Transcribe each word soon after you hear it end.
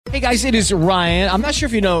Hey guys, it is Ryan. I'm not sure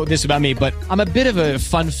if you know this about me, but I'm a bit of a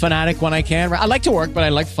fun fanatic when I can. I like to work, but I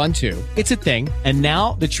like fun too. It's a thing. And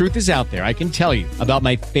now the truth is out there. I can tell you about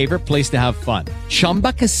my favorite place to have fun.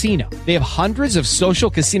 Chumba Casino. They have hundreds of social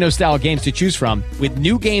casino style games to choose from with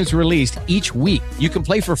new games released each week. You can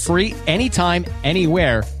play for free anytime,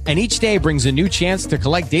 anywhere. And each day brings a new chance to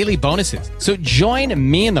collect daily bonuses. So join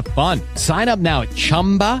me in the fun. Sign up now at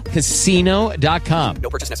ChumbaCasino.com. No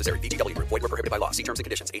purchase necessary. VGW. Void where prohibited by law. See terms and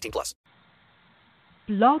conditions. 18+.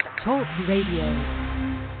 Blog Talk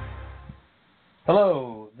Radio.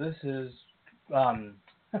 Hello, this is, sorry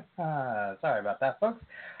about that, folks.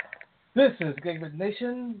 This is Gigabit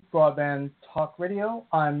Nation, Broadband Talk Radio.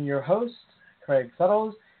 I'm your host, Craig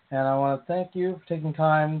Suttles, and I want to thank you for taking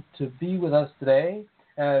time to be with us today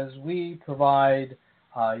as we provide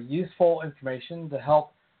useful information to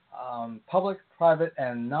help public, private,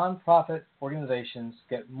 and nonprofit organizations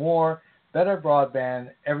get better broadband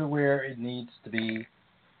everywhere it needs to be.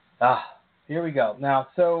 Here we go. Now,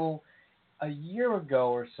 so a year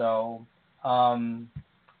ago or so,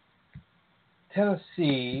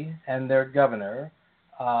 Tennessee and their governor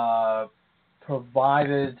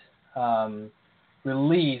provided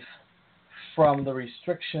relief from the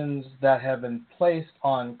restrictions that have been placed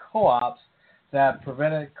on co-ops that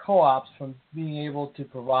prevented co-ops from being able to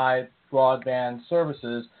provide broadband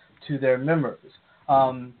services to their members.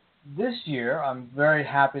 This year, I'm very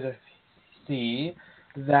happy to see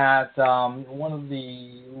that one of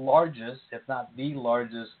the largest, if not the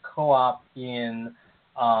largest, co-op in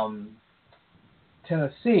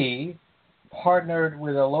Tennessee partnered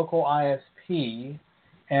with a local ISP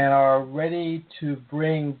and are ready to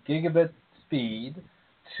bring gigabit speed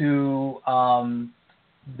to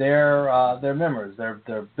their members, their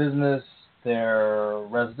business, their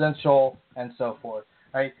residential, and so forth.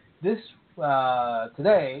 Right.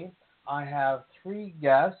 Today, I have three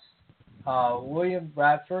guests. William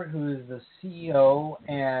Bradford, who is the CEO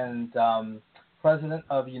and president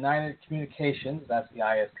of United Communications, that's the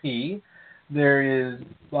ISP. There is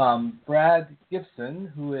Brad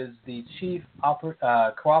Gibson, who is the Chief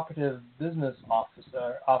Cooperative Business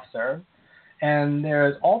Officer. And there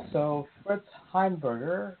is also Fritz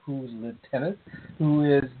Haimberger, who's lieutenant, who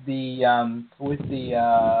is with the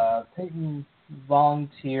Peytonsville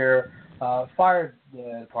Volunteer Fire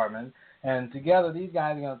Department. And together, these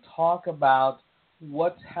guys are going to talk about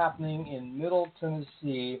what's happening in Middle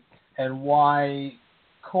Tennessee and why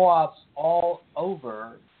co-ops all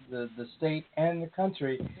over the state and the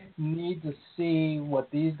country need to see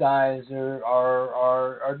what these guys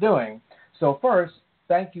are doing. So first,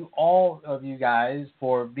 thank you all of you guys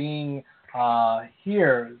for being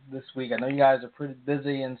here this week. I know you guys are pretty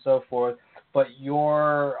busy and so forth, but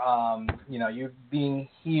your being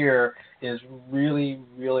here is really,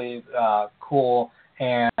 really cool.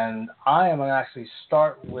 And I am going to actually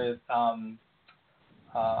start with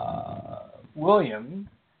William.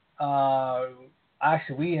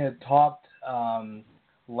 Actually, we had talked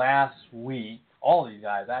last week, all of you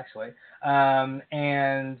guys actually,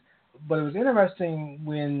 but it was interesting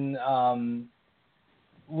when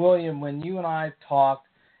William, when you and I talked,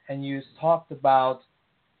 and you talked about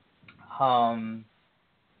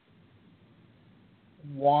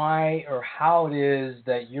why or how it is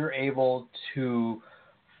that you're able to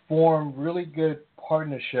form really good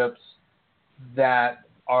partnerships that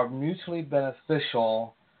are mutually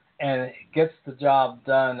beneficial and it gets the job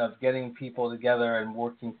done of getting people together and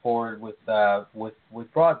working forward with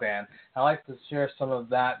broadband. I'd like to share some of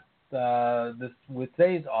that with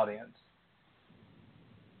today's audience.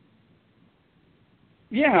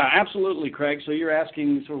 Yeah, absolutely, Craig. So you're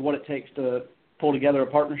asking sort of what it takes to pull together a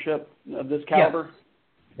partnership of this caliber? Yes.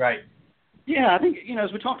 Right. Yeah, I think,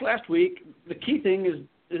 as we talked last week, the key thing is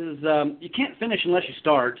you can't finish unless you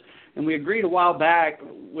start. And we agreed a while back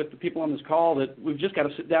with the people on this call that we've just got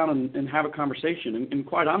to sit down and have a conversation. And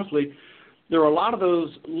quite honestly, there were a lot of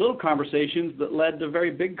those little conversations that led to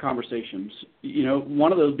very big conversations.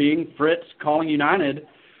 One of those being Fritz calling United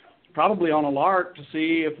probably on a lark to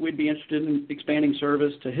see if we'd be interested in expanding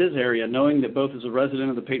service to his area, knowing that both as a resident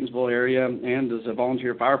of the Peytonsville area and as a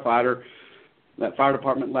volunteer firefighter, that fire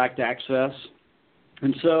department lacked access.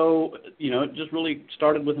 And so, it just really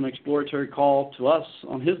started with an exploratory call to us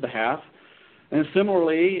on his behalf. And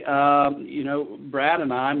similarly, Brad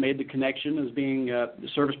and I made the connection as being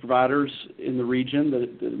service providers in the region that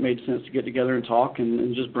it made sense to get together and talk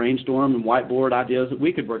and just brainstorm and whiteboard ideas that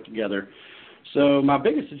we could work together. So my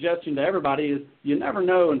biggest suggestion to everybody is you never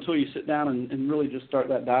know until you sit down and really just start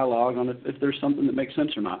that dialogue on if there's something that makes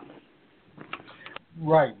sense or not.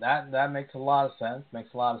 Right. That makes a lot of sense.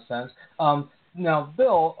 Now,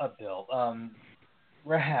 Bill,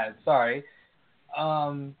 Brad, sorry.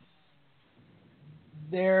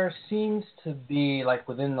 There seems to be, like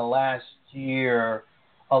within the last year,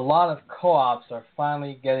 a lot of co-ops are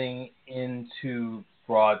finally getting into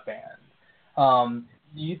broadband.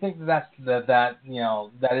 Do you think that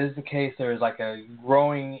is the case? There is like a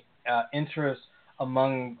growing interest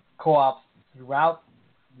among co-ops throughout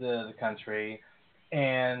the country,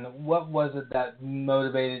 and what was it that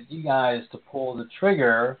motivated you guys to pull the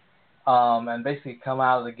trigger and basically come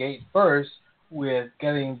out of the gate first with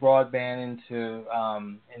getting broadband into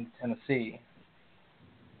in Tennessee?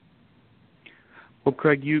 Well,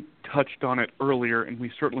 Craig, you touched on it earlier, and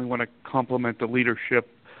we certainly want to compliment the leadership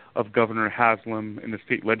of Governor Haslam in the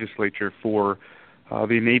state legislature for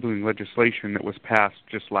the enabling legislation that was passed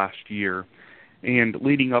just last year. And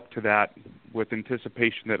leading up to that, with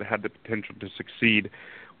anticipation that it had the potential to succeed,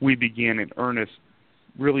 we began in earnest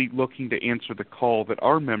really looking to answer the call that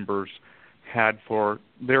our members had for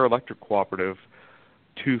their electric cooperative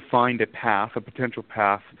to find a potential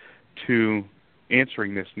path to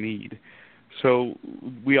answering this need. So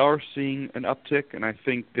we are seeing an uptick, and I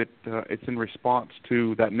think that it's in response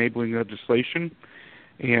to that enabling legislation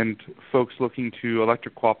and folks looking to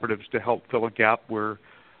electric cooperatives to help fill a gap where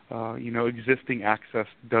existing access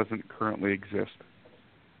doesn't currently exist.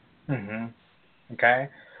 Mm-hmm. Okay.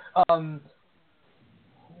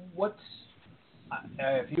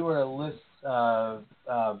 If you were to list,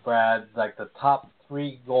 Brad, like the top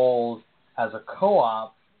 3 goals as a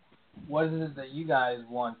co-op, what is it that you guys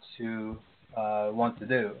want to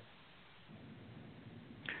do?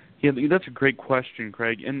 Yeah, that's a great question,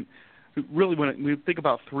 Craig. And really, when we think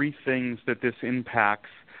about 3 things that this impacts,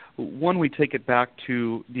 one, we take it back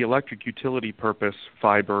to the electric utility purpose,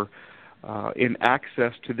 fiber, in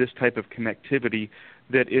access to this type of connectivity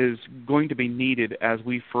that is going to be needed as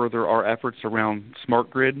we further our efforts around smart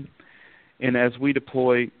grid, and as we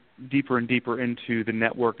deploy deeper and deeper into the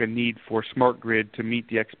network, a need for smart grid to meet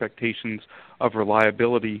the expectations of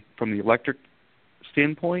reliability from the electric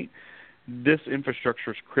standpoint. This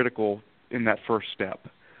infrastructure is critical in that first step.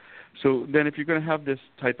 So then if you're going to have this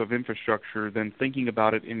type of infrastructure, then thinking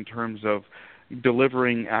about it in terms of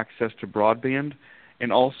delivering access to broadband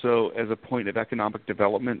and also as a point of economic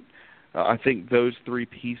development, I think those 3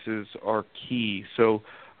 pieces are key. So,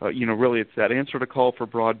 really it's that answer to call for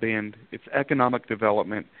broadband, it's economic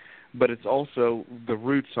development, but it's also the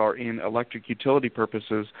roots are in electric utility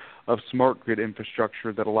purposes of smart grid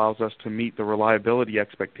infrastructure that allows us to meet the reliability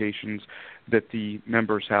expectations that the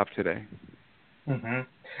members have today. Mm-hmm.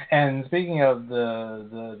 And speaking of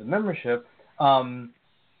the membership, by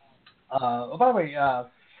the way,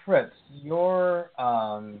 Fritz,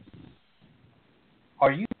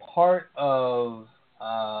 are you part of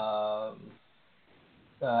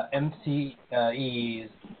MCE's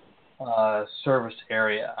service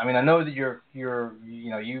area? I mean, I know that you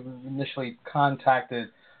initially contacted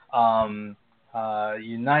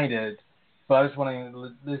United, but I was wondering,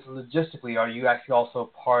 logistically, are you actually also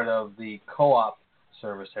part of the co-op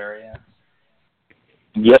service area?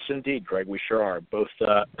 Yes, indeed, Greg. We sure are. Both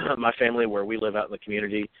my family, where we live out in the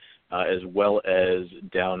community, as well as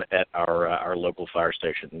down at our local fire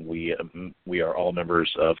station. We are all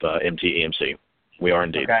members of MTEMC. We are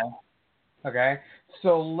indeed. Okay.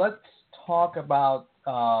 So let's talk about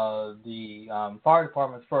the fire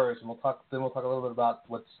department first, and we'll talk a little bit about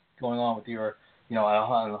what's going on with your,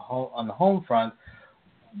 on the home front.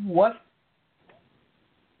 What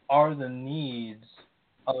are the needs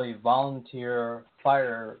of a volunteer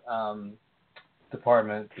fire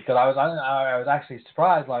department? Because I was actually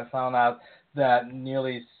surprised when I found out that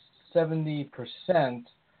nearly 70%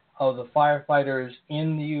 of the firefighters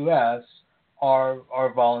in the U.S. are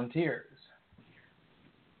volunteers.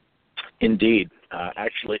 Indeed.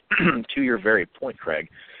 Actually, to your very point, Craig,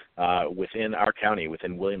 within our county,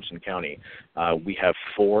 within Williamson County, we have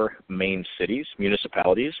 4 main cities,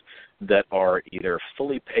 municipalities, that are either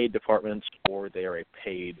fully paid departments or they are a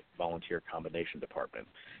paid volunteer combination department.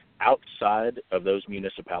 Outside of those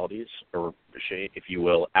municipalities, or if you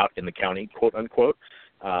will, out in the county, quote unquote,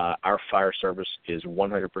 our fire service is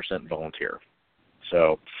 100% volunteer.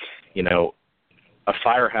 So, a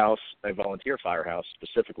firehouse, a volunteer firehouse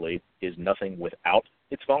specifically, is nothing without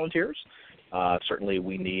its volunteers. Certainly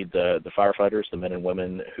we need the firefighters, the men and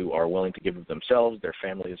women who are willing to give of themselves. Their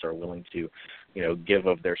families are willing to, give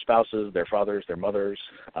of their spouses, their fathers, their mothers,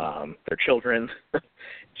 their children,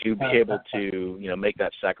 to be able to, make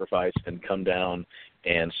that sacrifice and come down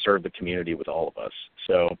and serve the community with all of us.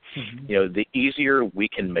 So, the easier we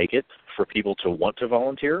can make it for people to want to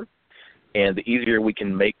volunteer, and the easier we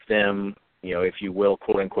can make them, if you will,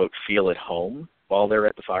 quote unquote, feel at home while they're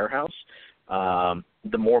at the firehouse,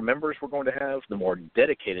 the more members we're going to have, the more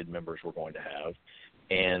dedicated members we're going to have,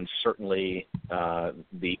 and certainly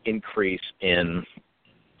the increase in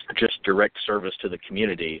just direct service to the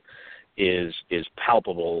community is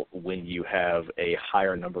palpable when you have a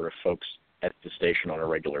higher number of folks at the station on a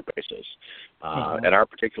regular basis. At our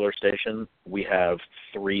particular station, we have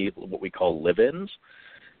 3 what we call live-ins,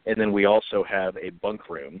 and then we also have a bunk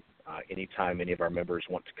room. Anytime any of our members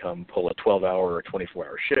want to come pull a 12-hour or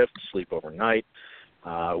 24-hour shift, sleep overnight,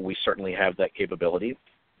 we certainly have that capability.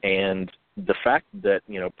 And the fact that,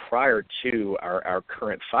 prior to our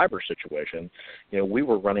current fiber situation, we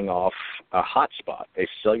were running off a hotspot, a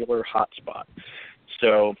cellular hotspot.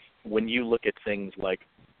 So when you look at things like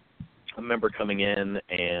a member coming in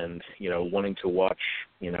and, wanting to watch,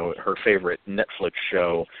 her favorite Netflix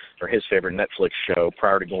show or his favorite Netflix show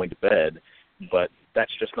prior to going to bed, but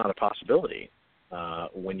that's just not a possibility.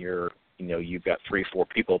 When you've got 3-4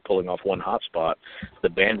 people pulling off one hotspot, the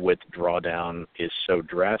bandwidth drawdown is so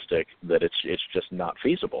drastic that it's just not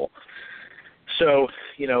feasible. So,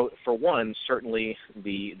 for one, certainly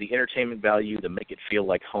the entertainment value, the make it feel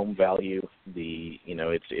like home value,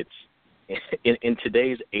 it's in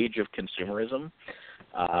today's age of consumerism,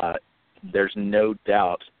 there's no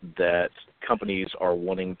doubt that companies are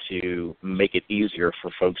wanting to make it easier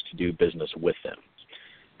for folks to do business with them.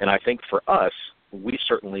 And I think for us, we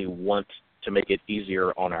certainly want to make it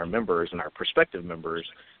easier on our members and our prospective members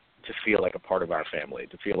to feel like a part of our family,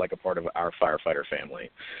 to feel like a part of our firefighter family.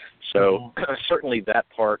 So certainly that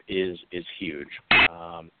part is huge.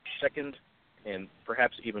 Second, and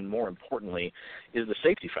perhaps even more importantly, is the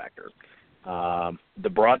safety factor. The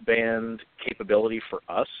broadband capability for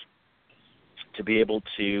us to be able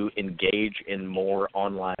to engage in more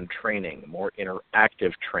online training, more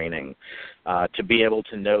interactive training, to be able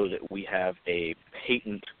to know that we have a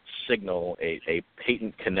patent signal, a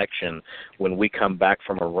patent connection when we come back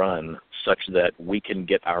from a run such that we can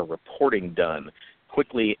get our reporting done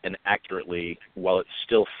quickly and accurately while it's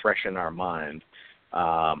still fresh in our mind.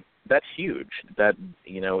 That's huge. That,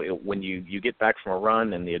 when you get back from a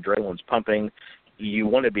run and the adrenaline's pumping, you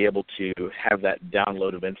want to be able to have that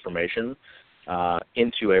download of information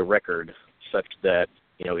into a record such that,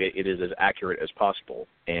 it is as accurate as possible.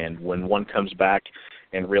 And when one comes back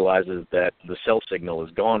and realizes that the cell signal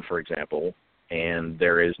is gone, for example, and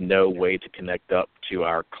there is no way to connect up to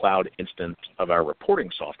our cloud instance of our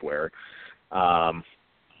reporting software,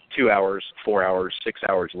 2 hours, 4 hours, 6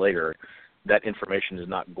 hours later, that information is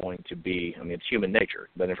not going to be, it's human nature.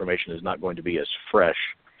 That information is not going to be as fresh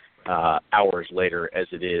hours later as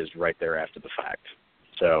it is right there after the fact.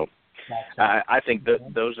 So I think that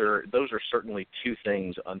those are certainly 2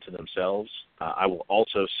 things unto themselves. I will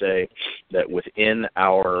also say that within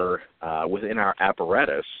our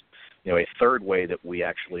apparatus, a third way that we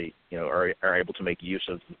actually are able to make use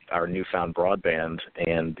of our newfound broadband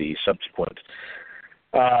and the subsequent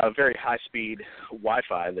very high-speed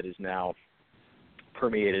Wi-Fi that is now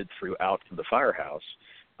permeated throughout the firehouse.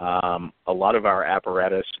 A lot of our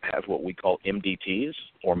apparatus have what we call MDTs,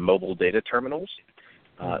 or mobile data terminals.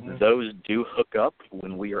 Those do hook up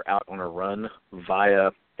when we are out on a run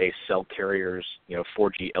via a cell carrier's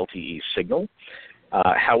 4G LTE signal.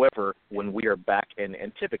 However, when we are back, and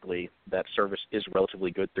typically that service is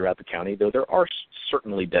relatively good throughout the county, though there are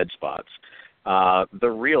certainly dead spots. The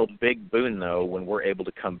real big boon, though, when we're able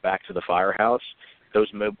to come back to the firehouse, those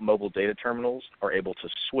mobile data terminals are able to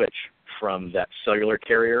switch from that cellular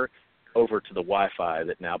carrier over to the Wi-Fi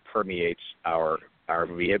that now permeates our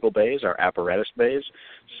vehicle bays, our apparatus bays,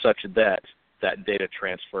 such that that data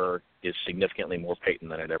transfer is significantly more patent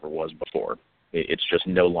than it ever was before. It's just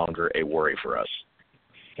no longer a worry for us.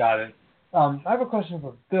 Got it. I have a question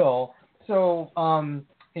for Bill. So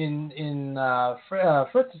in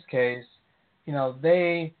Fritz's case,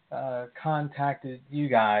 they contacted you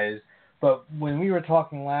guys, but when we were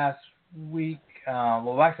talking last week,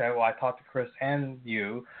 I talked to Chris and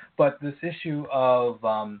you, but this issue of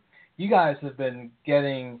you guys have been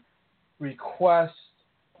getting requests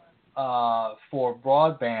for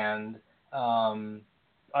broadband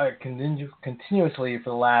continuously for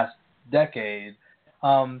the last decade.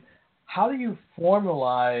 How do you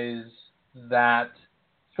formalize that,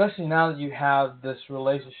 especially now that you have this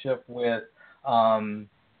relationship with the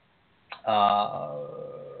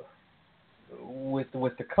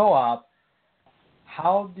co-op?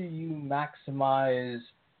 How do you maximize,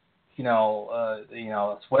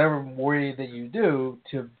 whatever way that you do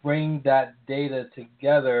to bring that data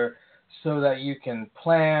together so that you can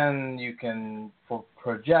plan, you can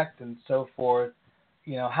project and so forth?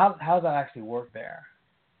 How does that actually work there?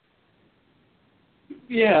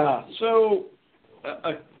 Yeah. So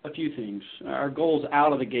a few things. Our goals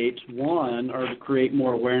out of the gates, one, are to create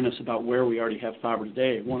more awareness about where we already have fiber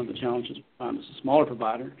today. One of the challenges as a smaller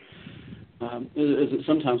provider is that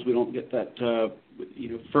sometimes we don't get that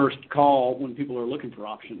first call when people are looking for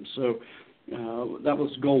options. So that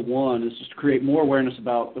was goal one, is just to create more awareness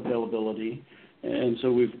about availability. And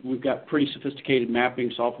so we've got pretty sophisticated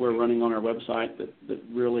mapping software running on our website that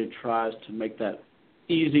really tries to make that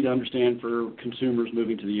easy to understand for consumers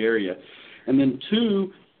moving to the area. And then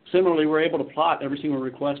two, similarly, we're able to plot every single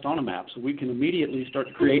request on a map, so we can immediately start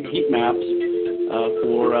to create heat maps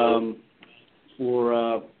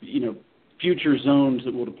for future zones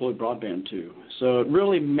that we'll deploy broadband to. So it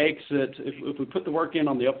really makes it, if we put the work in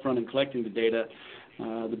on the upfront and collecting the data,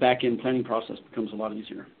 the back-end planning process becomes a lot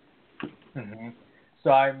easier. Mm-hmm. So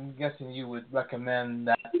I'm guessing you would recommend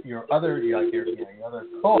that your other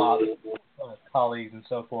co-op colleagues and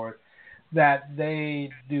so forth, that they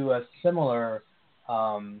do a similar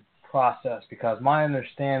process, because my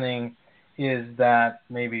understanding is that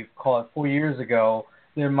maybe, call it 4 years ago,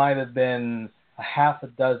 there might have been a half a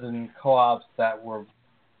dozen co-ops that were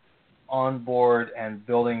on board and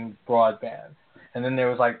building broadband. And then there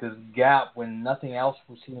was like this gap when nothing else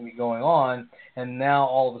was seeming to be going on, and now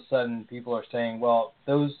all of a sudden people are saying, well,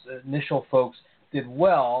 those initial folks did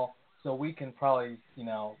well, so we can probably,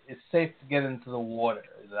 it's safe to get into the water,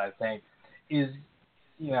 I think.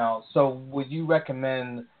 So would you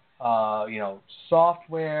recommend,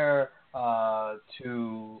 software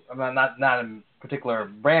to, not a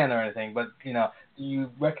particular brand or anything, but, do you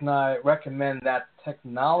recommend that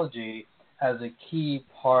technology as a key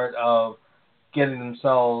part of getting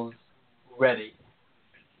themselves ready?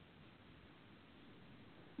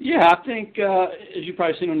 Yeah, I think, as you've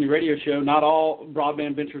probably seen on your radio show, not all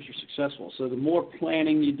broadband ventures are successful. So the more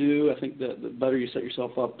planning you do, I think the better you set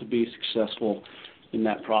yourself up to be successful in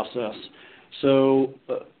that process. So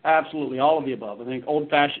absolutely all of the above. I think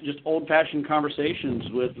old-fashioned conversations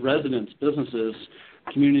with residents, businesses,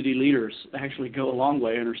 community leaders actually go a long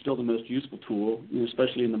way and are still the most useful tool,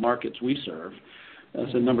 especially in the markets we serve.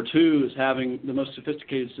 So number two is having the most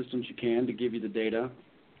sophisticated systems you can to give you the data.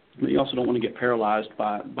 But you also don't want to get paralyzed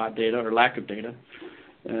by data or lack of data.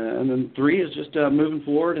 And then three is just moving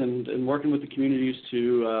forward and working with the communities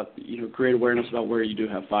to create awareness about where you do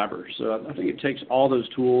have fiber. So I think it takes all those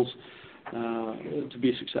tools to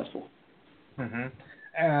be successful.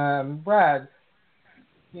 Mm-hmm. Brad,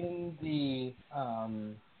 in the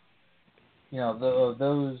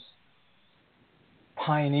those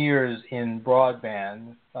pioneers in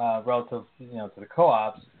broadband relative to the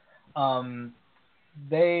co-ops,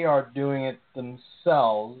 they are doing it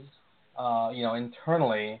themselves,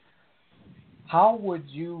 internally. How would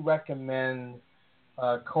you recommend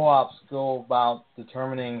co-ops go about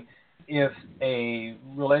determining if a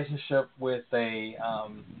relationship with an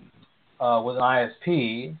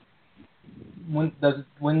ISP, when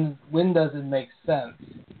does it make sense?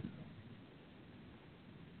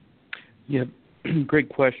 Yeah, great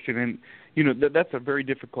question. And that's a very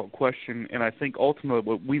difficult question, and I think ultimately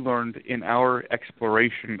what we learned in our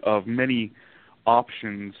exploration of many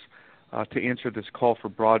options to answer this call for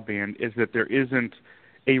broadband is that there isn't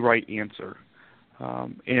a right answer.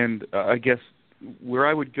 And I guess where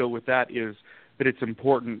I would go with that is that it's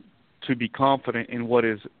important to be confident in what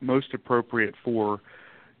is most appropriate for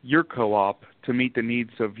your co-op to meet the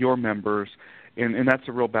needs of your members, and that's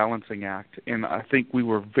a real balancing act. And I think we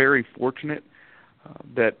were very fortunate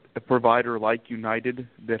that a provider like United,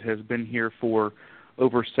 that has been here for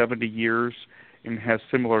over 70 years and has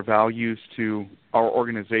similar values to our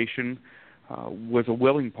organization, was a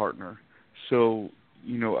willing partner. So,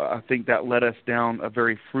 I think that led us down a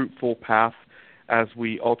very fruitful path as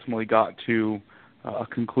we ultimately got to a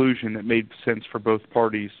conclusion that made sense for both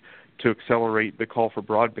parties to accelerate the call for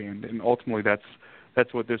broadband. And ultimately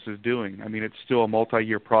that's what this is doing. I mean, it's still a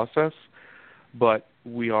multi-year process, but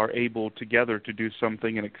we are able together to do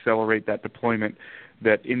something and accelerate that deployment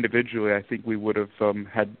that individually I think we would have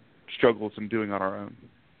had struggles in doing on our own.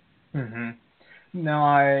 Mm-hmm. Now,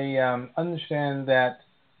 I understand that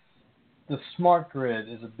the smart grid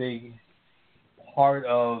is a big part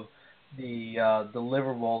of the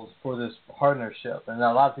deliverables for this partnership, and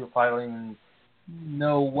a lot of people probably don't even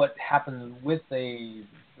know what happens with a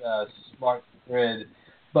smart grid.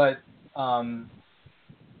 But how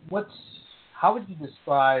would you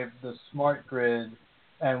describe the smart grid,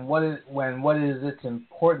 and what is its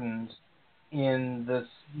importance in this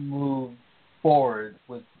move forward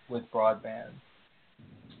with broadband?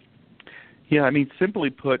 Yeah, I mean, simply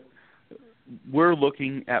put, we're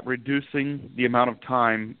looking at reducing the amount of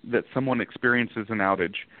time that someone experiences an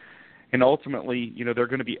outage. And ultimately, there are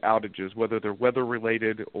going to be outages, whether they're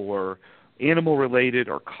weather-related or animal-related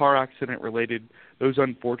or car accident-related. Those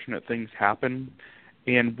unfortunate things happen.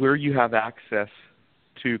 And where you have access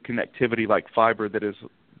to connectivity like fiber that is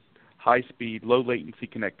high-speed, low-latency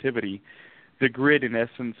connectivity, the grid, in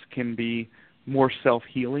essence, can be more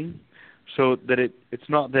self-healing, so that it's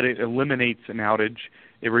not that it eliminates an outage.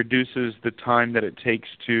 It reduces the time that it takes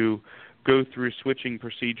to go through switching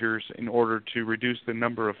procedures in order to reduce the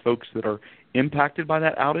number of folks that are impacted by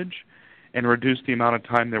that outage and reduce the amount of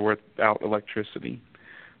time they're without electricity.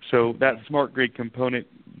 So that smart grid component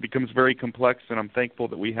becomes very complex, and I'm thankful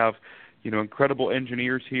that we have, incredible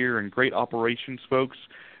engineers here and great operations folks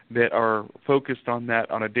that are focused on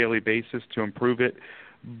that on a daily basis to improve it.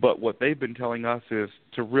 But what they've been telling us is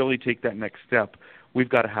to really take that next step, we've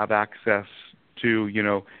got to have access to,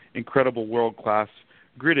 incredible world-class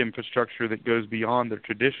grid infrastructure that goes beyond the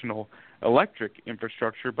traditional electric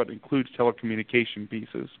infrastructure, but includes telecommunication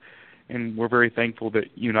pieces. And we're very thankful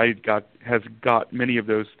that United has got many of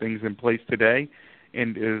those things in place today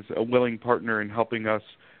and is a willing partner in helping us,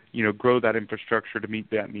 grow that infrastructure to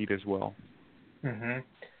meet that need as well.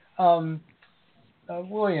 Mm-hmm.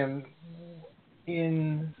 William,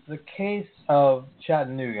 in the case of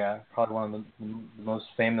Chattanooga, probably one of the most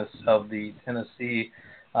famous of the Tennessee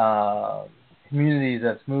communities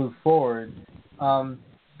that's moved forward,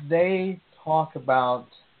 they talk about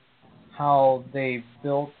how they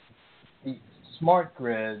built the smart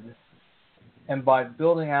grid, and by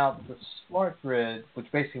building out the smart grid, which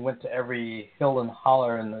basically went to every hill and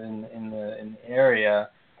holler in the area,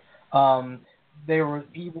 it was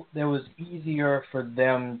easier for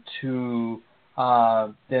them to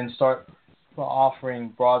then start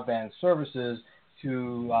offering broadband services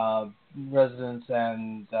to residents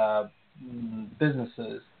and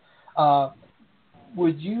businesses.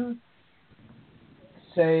 Would you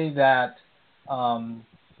say that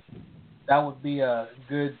that would be a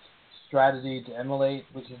good strategy to emulate,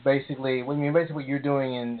 which is basically what you're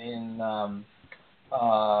doing in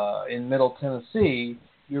Middle Tennessee?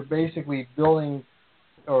 You're basically building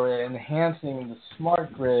or enhancing the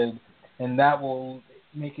smart grid, and that will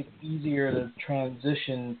make it easier to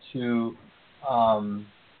transition to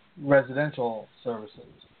residential services,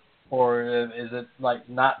 or is it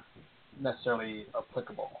not necessarily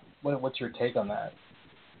applicable? What's your take on that?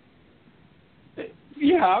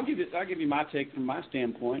 Yeah, I'll give you my take from my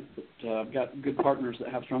standpoint, but I've got good partners that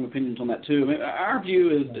have strong opinions on that too. I mean, our view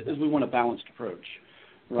is we want a balanced approach,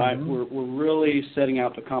 right? Mm-hmm. We're really setting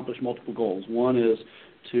out to accomplish multiple goals. One is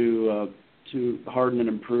to harden and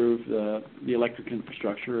improve the electric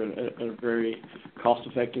infrastructure at a very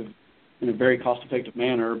cost-effective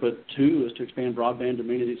manner. But two is to expand broadband to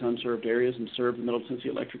many of these unserved areas and serve the Middle Tennessee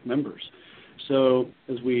Electric members. So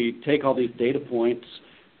as we take all these data points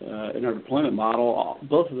in our deployment model,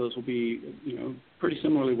 both of those will be, pretty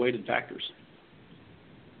similarly weighted factors.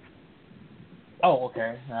 Oh,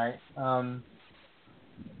 okay. All right.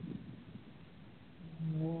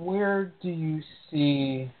 Where do you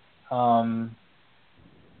see, I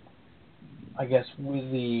guess,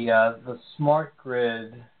 with the smart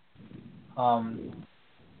grid,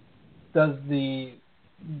 does the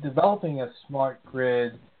developing a smart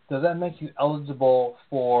grid, does that make you eligible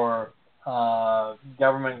for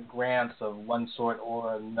government grants of one sort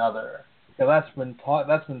or another? Because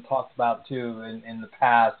that's been talked about too in the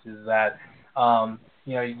past, is that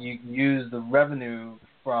you use the revenue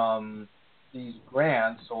from these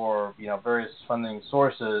grants or various funding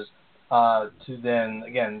sources to then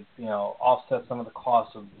again offset some of the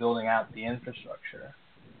costs of building out the infrastructure.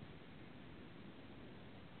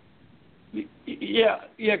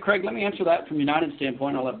 Yeah, Craig, let me answer that from United's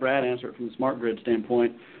standpoint. I'll let Brad answer it from the smart grid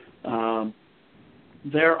standpoint.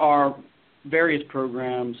 There are various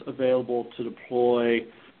programs available to deploy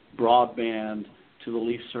broadband to the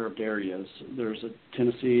least served areas. There's the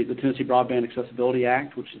Tennessee Broadband Accessibility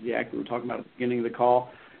Act, which is the act that we were talking about at the beginning of the call,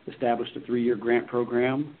 established a 3-year grant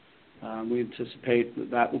program. We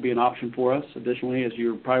anticipate that will be an option for us. Additionally, as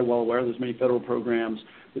you're probably well aware, there's many federal programs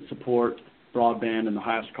that support broadband in the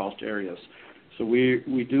highest cost areas. So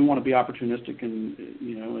we do want to be opportunistic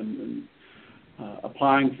in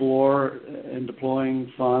applying for and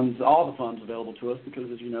deploying funds, all the funds available to us, because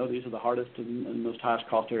as you know, these are the hardest and most highest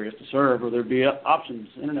cost areas to serve, or there'd be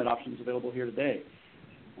internet options available here today.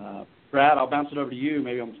 Brad, I'll bounce it over to you,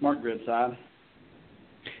 maybe on the smart grid side.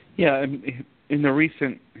 Yeah, in the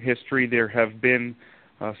recent history, there have been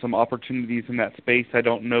some opportunities in that space. I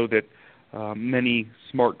don't know that many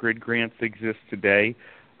smart grid grants exist today,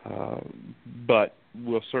 but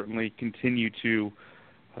we'll certainly continue to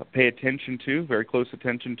pay attention to, very close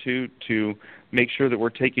attention to make sure that we're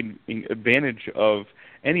taking advantage of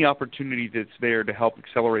any opportunity that's there to help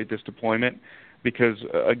accelerate this deployment. Because,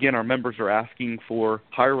 again, our members are asking for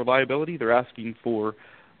higher reliability. They're asking for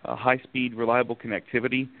high-speed, reliable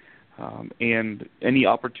connectivity. And any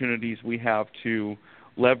opportunities we have to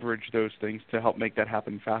leverage those things to help make that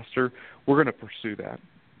happen faster, we're going to pursue that.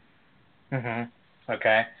 Mm-hmm.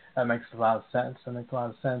 Okay. That makes a lot of sense.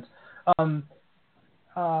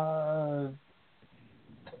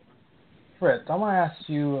 Fritz, I want to ask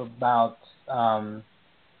you about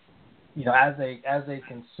as a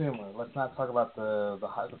consumer. Let's not talk about the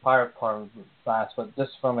fire department class, but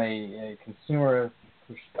just from a consumer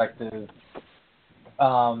perspective,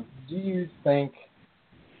 do you think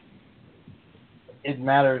it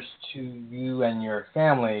matters to you and your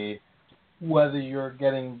family whether you're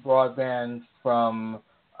getting broadband from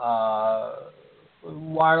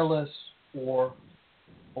wireless or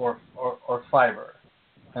fiber?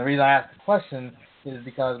 And the reason I ask the question is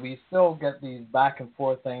because we still get these back and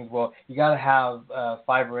forth things. Well, you got to have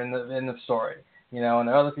fiber in the story, and there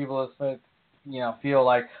are other people that feel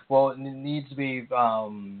like, well, it needs to be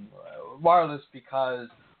wireless because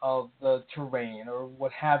of the terrain or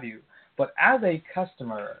what have you. But as a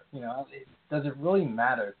customer, does it really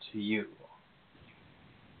matter to you?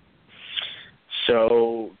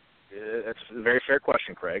 So that's a very fair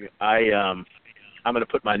question, Craig. I'm going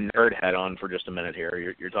to put my nerd hat on for just a minute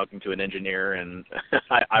here. You're talking to an engineer, and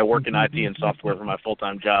I work in IT and software for my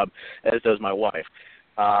full-time job, as does my wife.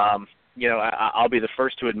 I'll be the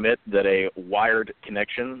first to admit that a wired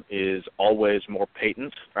connection is always more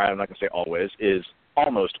patent. Or I'm not going to say always, is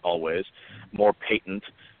almost always more patent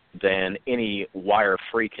than any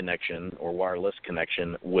wire-free connection or wireless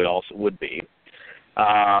connection would be.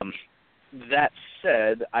 That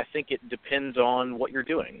said, I think it depends on what you're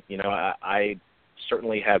doing. I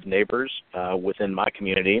certainly have neighbors within my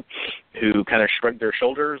community who kind of shrugged their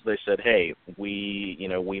shoulders. They said, hey, we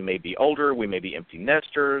may be older, we may be empty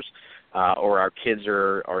nesters, or our kids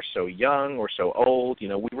are so young or so old.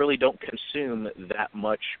 We really don't consume that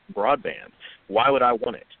much broadband. Why would I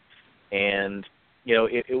want it? And,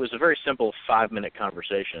 it was a very simple 5-minute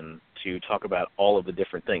conversation to talk about all of the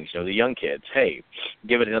different things. The young kids, hey,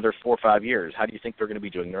 give it another 4 or 5 years. How do you think they're going to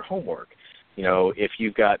be doing their homework? If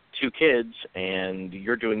you've got 2 kids and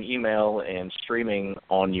you're doing email and streaming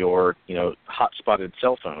on your, hot-spotted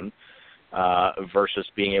cell phone versus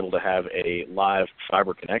being able to have a live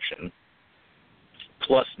fiber connection,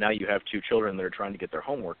 plus now you have 2 children that are trying to get their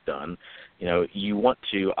homework done, you want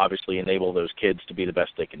to obviously enable those kids to be the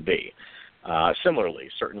best they can be. Similarly,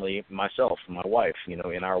 certainly myself and my wife,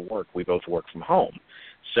 in our work, we both work from home.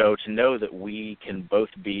 So to know that we can both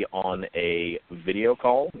be on a video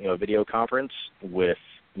call, a video conference with,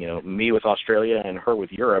 me with Australia and her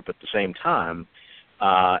with Europe at the same time,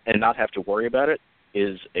 and not have to worry about it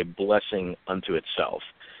is a blessing unto itself.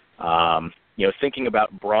 Thinking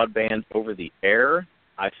about broadband over the air,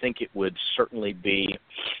 I think it would certainly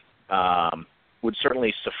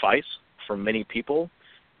suffice for many people.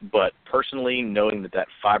 But personally, knowing that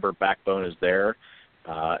fiber backbone is there,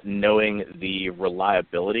 knowing the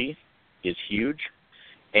reliability is huge,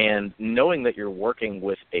 and knowing that you're working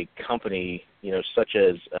with a company, such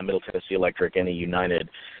as Middle Tennessee Electric and a United,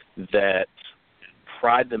 that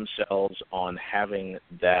pride themselves on having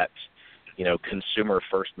that,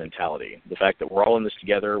 consumer-first mentality. The fact that we're all in this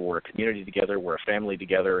together, we're a community together, we're a family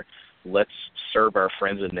together, let's serve our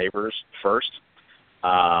friends and neighbors first.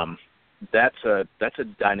 That's a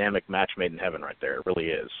dynamic match made in heaven right there. It really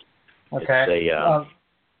is. Okay.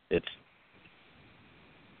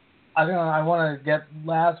 I want to get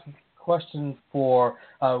last question for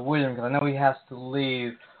William, because I know he has to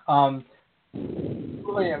leave.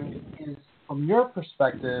 William, from your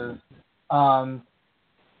perspective,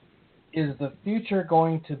 is the future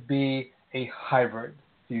going to be a hybrid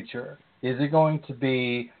future? Is it going to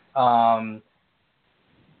be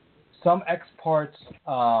some X parts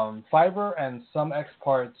fiber and some X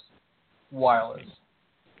parts wireless?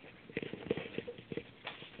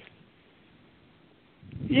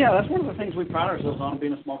 Yeah, that's one of the things we pride ourselves on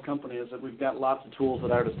being a small company, is that we've got lots of tools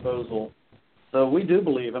at our disposal. So we do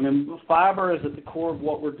believe, fiber is at the core of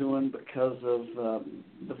what we're doing because of the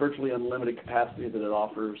virtually unlimited capacity that it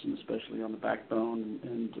offers, and especially on the backbone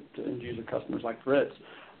and to end-user customers like Fritz.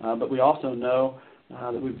 But we also know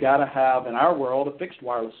that we've got to have, in our world, a fixed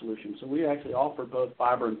wireless solution. So we actually offer both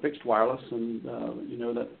fiber and fixed wireless, and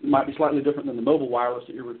that might be slightly different than the mobile wireless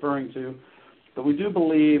that you're referring to. But we do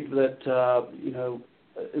believe that,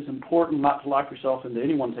 it's important not to lock yourself into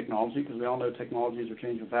any one technology, because we all know technologies are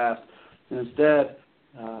changing fast, and instead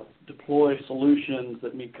deploy solutions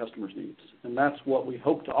that meet customers' needs. And that's what we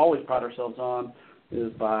hope to always pride ourselves on,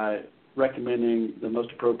 is by recommending the most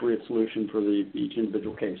appropriate solution for each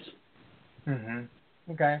individual case. Mm-hmm.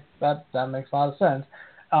 Okay, that makes a lot of sense.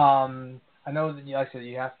 I know that, like I said,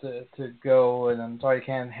 you have to go, and I'm sorry you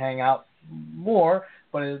can't hang out more,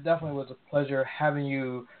 but it definitely was a pleasure having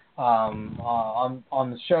you on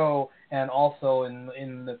the show, and also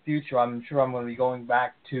in the future, I'm sure I'm going to be going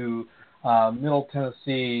back to Middle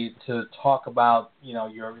Tennessee to talk about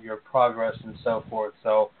your progress and so forth.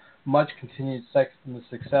 So much continued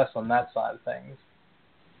success on that side of things.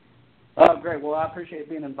 Great. Well, I appreciate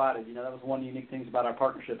being invited. That was one of the unique things about our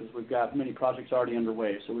partnership, is we've got many projects already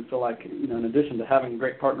underway. So we feel like, in addition to having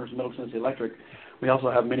great partners in Middle Tennessee Electric, we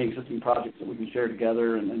also have many existing projects that we can share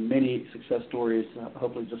together, and many success stories,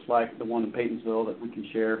 hopefully just like the one in Peytonsville, that we can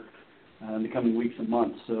share in the coming weeks and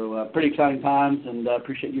months. So pretty exciting times, and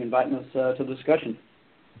appreciate you inviting us to the discussion.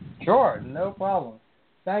 Sure, no problem.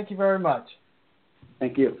 Thank you very much.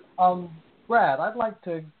 Thank you. Brad, I'd like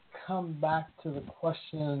to come back to the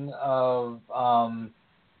question of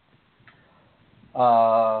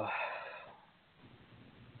the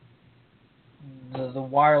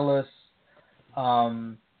wireless.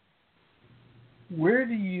 Where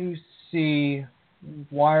do you see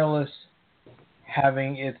wireless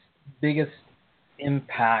having its biggest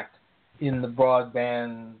impact in the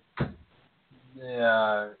broadband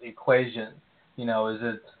equation? Is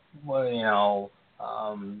it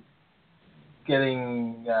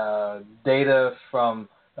getting data from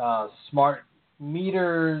smart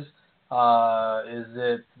meters? Is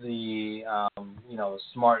it the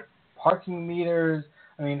smart parking meters?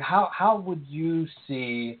 I mean, how would you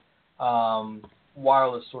see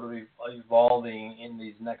wireless sort of evolving in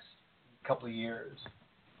these next couple of years?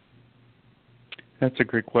 That's a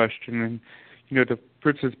great question, and to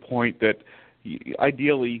Fritz's point, that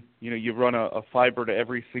ideally, you run a fiber to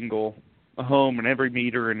every single home and every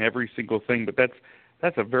meter and every single thing, but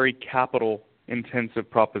that's a very capital intensive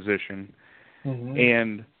proposition. Mm-hmm.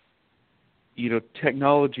 And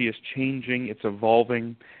technology is changing, it's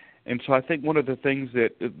evolving, and so I think one of the things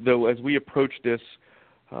that, though, as we approach this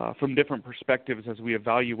from different perspectives, as we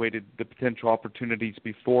evaluated the potential opportunities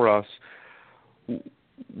before us,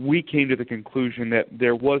 we came to the conclusion that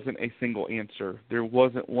there wasn't a single answer. There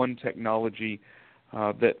wasn't one technology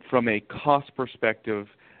that, from a cost perspective,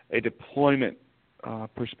 a deployment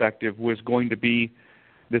perspective, was going to be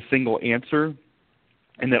the single answer,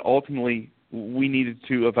 and that ultimately we needed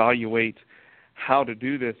to evaluate how to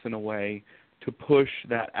do this in a way to push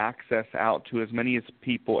that access out to as many as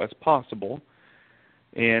people as possible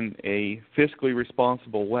in a fiscally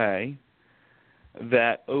responsible way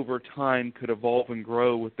that over time could evolve and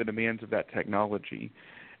grow with the demands of that technology.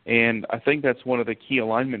 And I think that's one of the key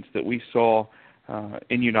alignments that we saw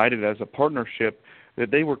in United as a partnership,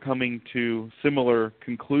 that they were coming to similar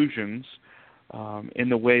conclusions in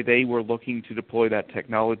the way they were looking to deploy that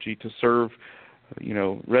technology to serve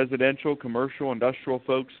residential, commercial, industrial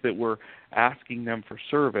folks that were asking them for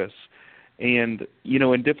service. And,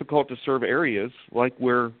 in difficult to serve areas like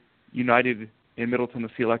where United and Middle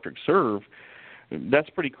Tennessee Electric serve, that's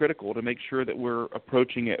pretty critical to make sure that we're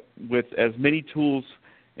approaching it with as many tools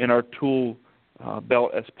in our tool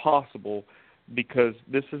belt as possible, because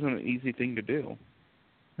this isn't an easy thing to do.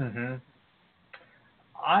 Mm-hmm.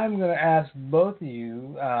 I'm going to ask both of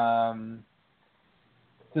you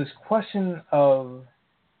this question of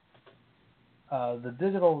the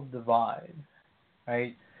digital divide,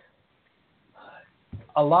 right?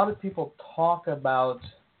 A lot of people talk about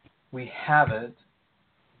we have it,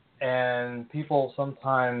 and people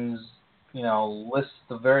sometimes, list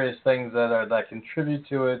the various things that contribute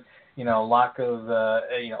to it. Lack of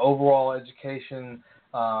overall education,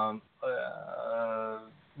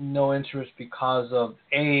 no interest because of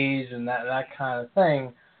age and that kind of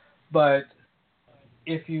thing. But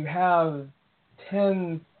if you have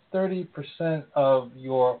 10-30% of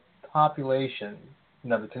your population,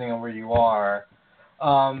 depending on where you are,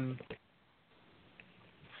 how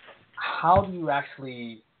do you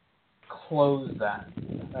actually close that?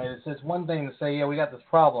 Right? It's one thing to say, yeah, we got this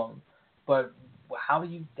problem, but how do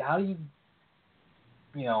you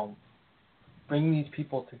bring these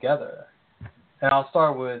people together? And I'll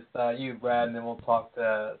start with you, Brad, and then we'll talk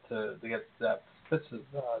to get Fritz's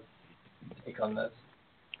take on this.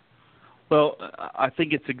 Well, I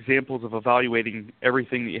think it's examples of evaluating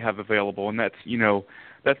everything that you have available, and that's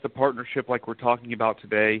the partnership like we're talking about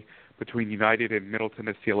today between United and Middle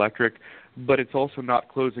Tennessee Electric, but it's also not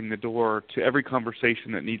closing the door to every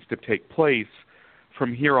conversation that needs to take place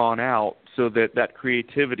from here on out, so that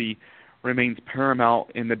creativity remains paramount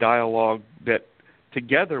in the dialogue that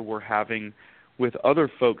together we're having with other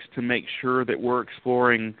folks to make sure that we're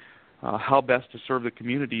exploring how best to serve the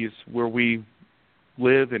communities where we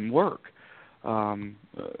live and work.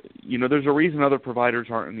 There's a reason other providers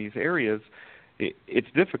aren't in these areas. It's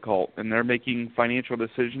difficult, and they're making financial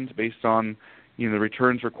decisions based on the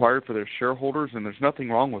returns required for their shareholders, and there's nothing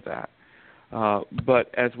wrong with that. But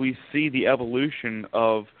as we see the evolution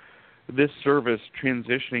of this service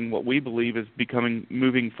transitioning, what we believe is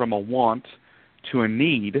moving from a want to a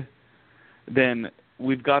need, then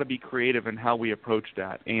we've got to be creative in how we approach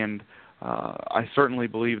that. And I certainly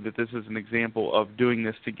believe that this is an example of doing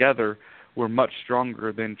this together. We're much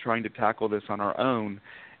stronger than trying to tackle this on our own.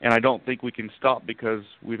 And I don't think we can stop because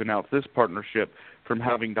we've announced this partnership from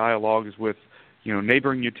having dialogues with,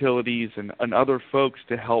 neighboring utilities and other folks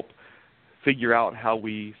to help figure out how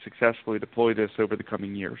we successfully deploy this over the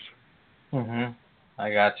coming years. Mm-hmm.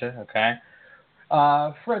 I gotcha. Okay.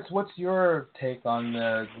 Fritz, what's your take on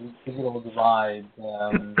the digital divide?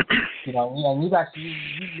 You've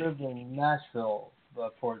lived in Nashville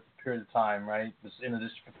for a period of time, right? Just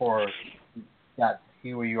before you got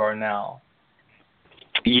here where you are now.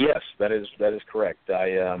 Yes, that is correct.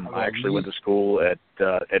 I actually went to school at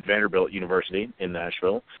Vanderbilt University in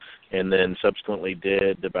Nashville, and then subsequently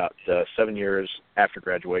did about 7 years after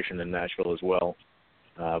graduation in Nashville as well,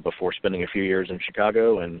 before spending a few years in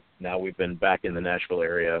Chicago, and now we've been back in the Nashville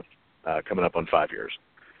area coming up on 5 years.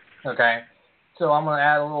 Okay, so I'm going to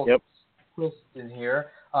add a little twist in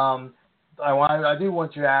here. I do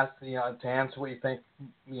want you to ask, to answer what you think,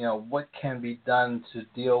 what can be done to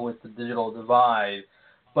deal with the digital divide.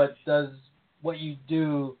 But does what you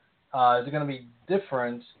do, is it going to be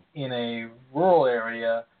different in a rural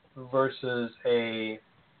area versus a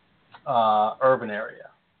urban area?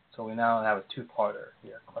 So we now have a two-parter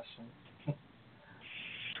here question.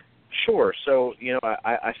 Sure. So,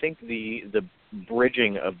 I think the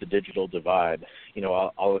bridging of the digital divide,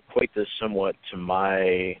 I'll equate this somewhat to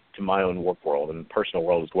my own work world and personal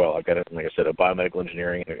world as well. I've got, like I said, a biomedical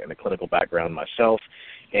engineering and a clinical background myself,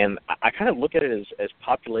 and I kind of look at it as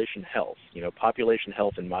population health. Population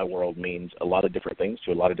health in my world means a lot of different things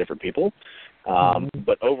to a lot of different people,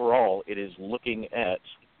 but overall it is looking at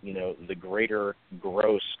the greater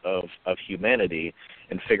gross of humanity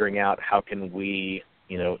and figuring out how can we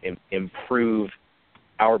improve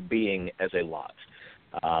our being as a lot.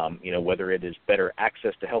 Whether it is better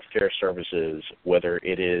access to healthcare services, whether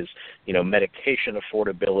it is, medication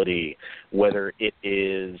affordability, whether it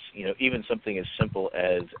is, even something as simple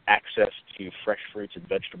as access to fresh fruits and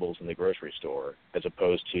vegetables in the grocery store as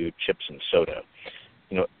opposed to chips and soda.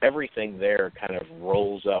 Everything there kind of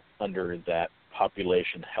rolls up under that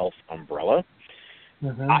population health umbrella.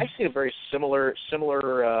 Mm-hmm. I see a very similar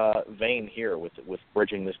vein here with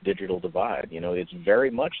bridging this digital divide. It's very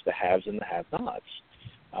much the haves and the have-nots.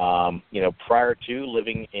 Prior to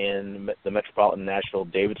living in the metropolitan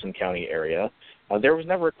Nashville-Davidson County area, there was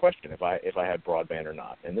never a question if I had broadband or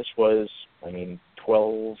not. And this was,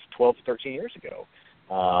 12 to 13 years ago.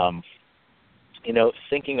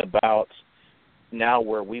 Thinking about now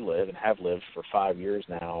where we live and have lived for 5 years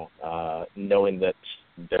now, knowing that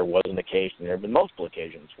there was an occasion, there have been multiple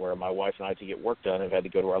occasions where my wife and I, to get work done, have had to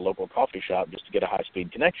go to our local coffee shop just to get a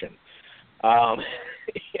high-speed connection.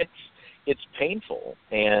 It's painful,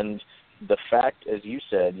 and the fact, as you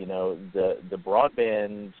said, the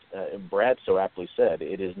broadband, Brad so aptly said,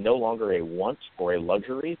 it is no longer a want or a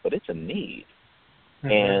luxury, but it's a need.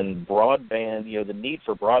 Mm-hmm. And broadband, the need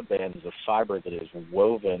for broadband is a fiber that is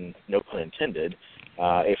woven, no pun intended,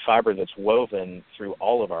 a fiber that's woven through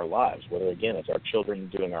all of our lives, whether, again, it's our children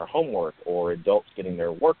doing our homework or adults getting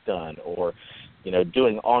their work done or,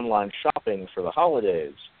 doing online shopping for the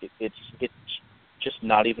holidays. It's just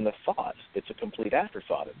not even a thought. It's a complete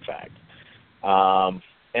afterthought, in fact.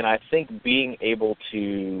 And I think being able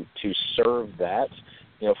to serve that,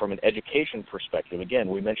 from an education perspective, again,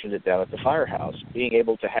 we mentioned it down at the firehouse, being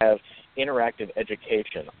able to have interactive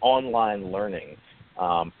education, online learning,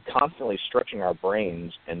 constantly stretching our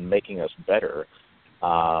brains and making us better.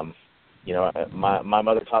 My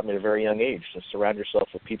mother taught me at a very young age to surround yourself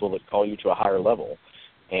with people that call you to a higher level.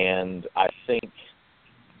 And I think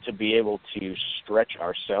to be able to stretch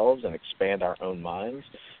ourselves and expand our own minds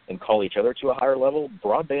and call each other to a higher level,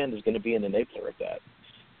 broadband is going to be an enabler of that.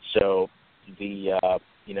 So the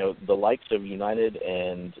likes of United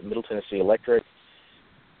and Middle Tennessee Electric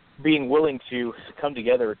being willing to come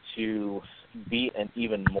together to be an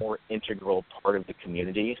even more integral part of the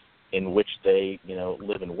community in which they,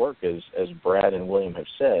 live and work, as Brad and William have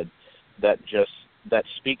said, that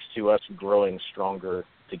speaks to us growing stronger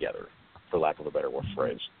together, for lack of a better word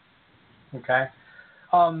phrase. Okay.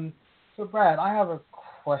 So So, Brad, I have a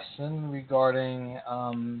question regarding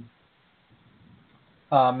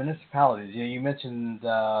municipalities. You mentioned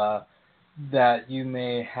that you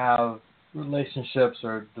may have relationships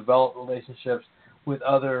or develop relationships with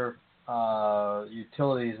other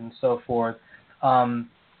utilities and so forth. A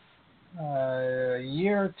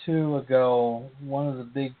year or two ago, one of the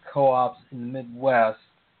big co-ops in the Midwest,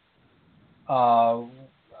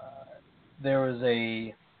 there was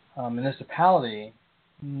a municipality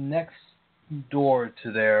next door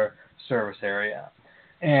to their service area,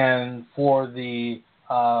 and for the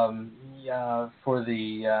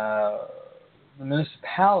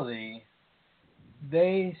municipality,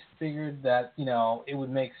 they figured that it would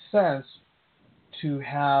make sense to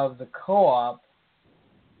have the co-op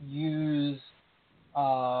use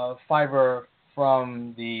fiber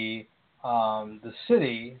from the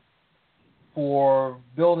city for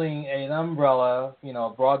building an umbrella,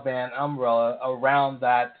 broadband umbrella around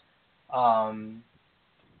that town.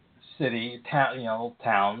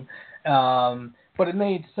 But it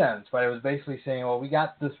made sense, right? It was basically saying, well, we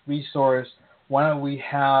got this resource. Why don't we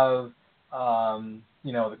have,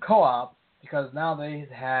 the co-op? Because now they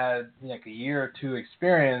had like a year or two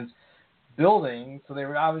experience building, so they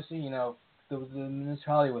were obviously, the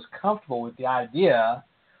municipality was comfortable with the idea.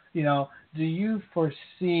 Do you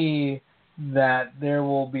foresee that there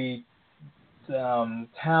will be towns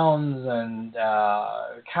and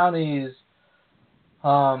counties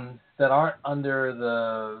that aren't under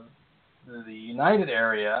the United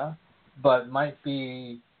area, but might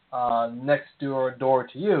be next door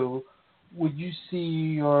to you? Would you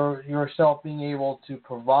see yourself being able to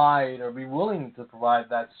provide or be willing to provide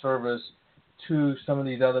that service to some of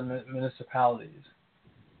these other municipalities?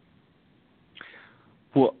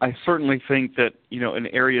 Well, I certainly think that, in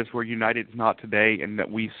areas where United's not today and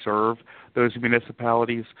that we serve those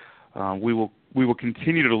municipalities, we will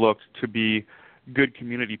continue to look to be good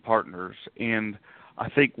community partners. And I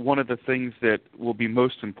think one of the things that will be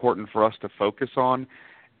most important for us to focus on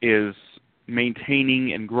is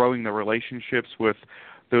maintaining and growing the relationships with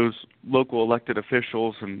those local elected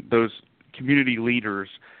officials and those community leaders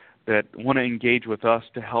that want to engage with us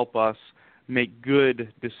to help us make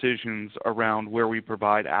good decisions around where we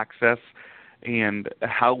provide access and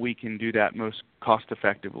how we can do that most cost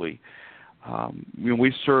effectively.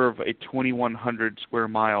 We serve a 2,100 square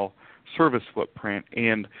mile service footprint,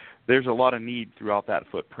 and there's a lot of need throughout that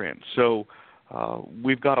footprint. So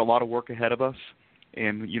we've got a lot of work ahead of us.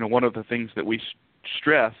 And, one of the things that we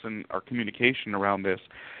stress in our communication around this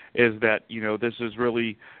is that, this is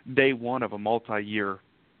really day one of a multi-year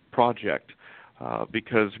project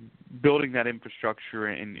because building that infrastructure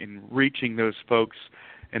and reaching those folks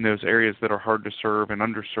in those areas that are hard to serve and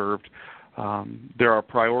underserved, there are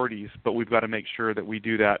priorities, but we've got to make sure that we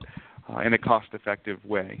do that in a cost-effective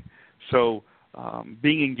way. So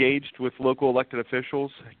being engaged with local elected officials,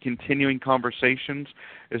 continuing conversations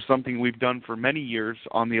is something we've done for many years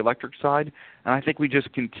on the electric side, and I think we just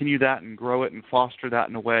continue that and grow it and foster that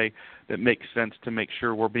in a way that makes sense to make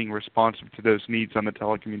sure we're being responsive to those needs on the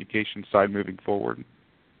telecommunications side moving forward.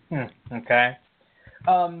 Okay.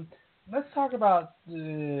 Let's talk about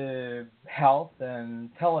health and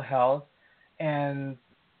telehealth, and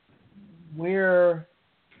where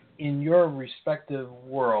in your respective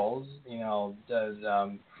worlds, does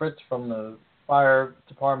Fritz from the fire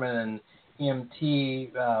department and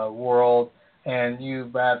EMT world, and you,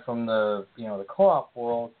 Brad, from the the co-op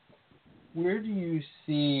world, where do you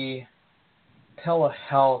see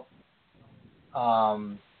telehealth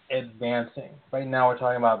advancing? Right now, we're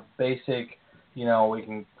talking about basic. We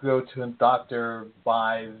can go to a doctor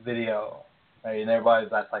by video, right? And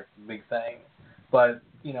that's like the big thing, but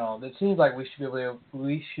it seems like we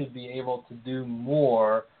should be able to do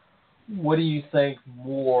more. What do you think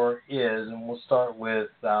more is? And we'll start with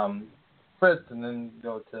Fritz and then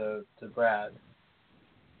go to Brad.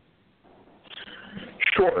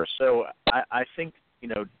 Sure. So I think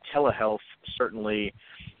telehealth certainly.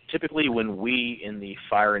 Typically, when we in the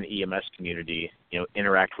fire and EMS community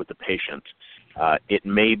interact with the patient,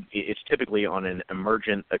 it's typically on an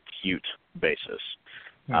emergent acute basis.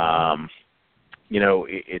 Mm-hmm.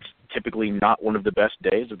 It's typically not one of the best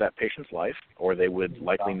days of that patient's life, or they would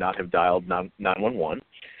likely not have dialed 911.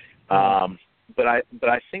 But I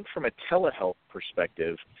think from a telehealth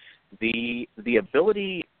perspective, the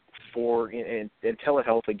ability for and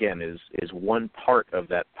telehealth again is one part of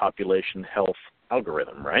that population health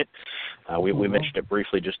algorithm, right? We mentioned it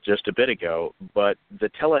briefly just a bit ago, but the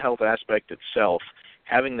telehealth aspect itself,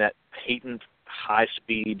 having that patent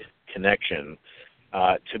high-speed connection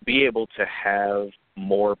to be able to have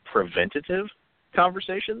more preventative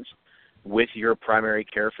conversations with your primary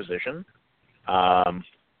care physician.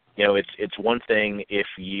 It's one thing if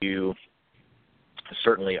you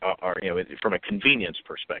certainly are from a convenience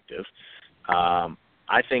perspective.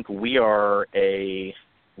 I think we are a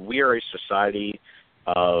society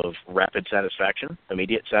of rapid satisfaction,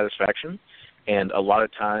 immediate satisfaction, and a lot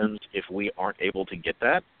of times if we aren't able to get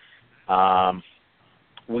that,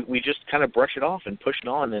 we just kind of brush it off and push it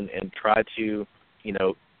on and try to,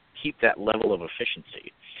 keep that level of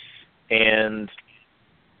efficiency. And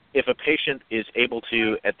if a patient is able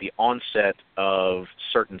to, at the onset of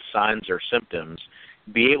certain signs or symptoms,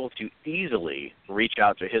 be able to easily reach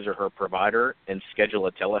out to his or her provider and schedule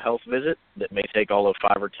a telehealth visit that may take all of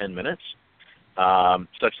 5 or 10 minutes,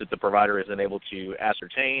 such that the provider is then able to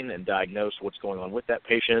ascertain and diagnose what's going on with that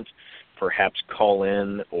patient, perhaps call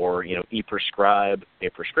in or, e-prescribe a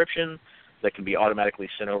prescription that can be automatically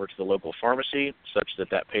sent over to the local pharmacy, such that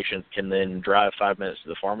that patient can then drive 5 minutes to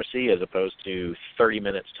the pharmacy as opposed to 30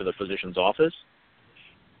 minutes to the physician's office.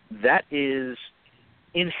 That is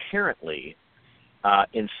inherently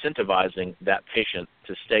incentivizing that patient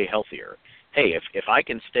to stay healthier. Hey, if I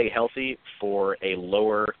can stay healthy for a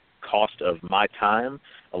lower cost of my time,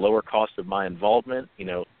 a lower cost of my involvement,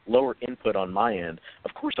 lower input on my end,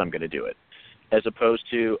 of course I'm going to do it. As opposed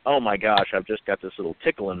to, oh my gosh, I've just got this little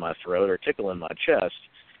tickle in my throat or tickle in my chest,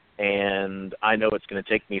 and I know it's going to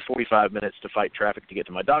take me 45 minutes to fight traffic to get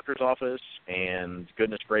to my doctor's office, and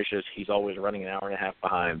goodness gracious, he's always running an hour and a half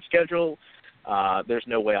behind schedule. There's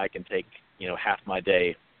no way I can take, half my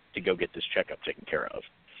day to go get this checkup taken care of.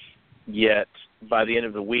 Yet, by the end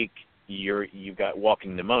of the week, you've got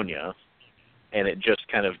walking pneumonia, and it just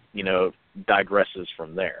kind of, digresses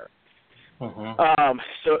from there. Mm-hmm.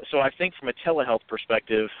 So I think from a telehealth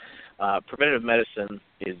perspective, preventative medicine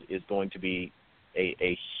is going to be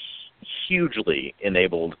a hugely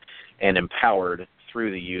enabled and empowered through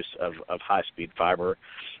the use of high-speed fiber.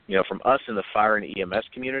 From us in the fire and EMS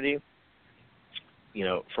community,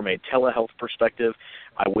 from a telehealth perspective,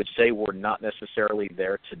 I would say we're not necessarily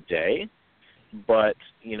there today, but,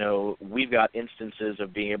 we've got instances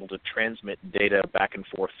of being able to transmit data back and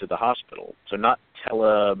forth to the hospital. So not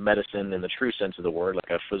telemedicine in the true sense of the word, like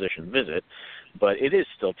a physician visit, but it is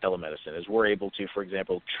still telemedicine, as we're able to, for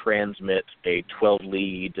example, transmit a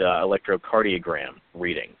 12-lead electrocardiogram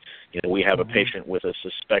reading. We have a patient with a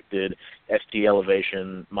suspected ST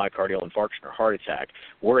elevation, myocardial infarction, or heart attack.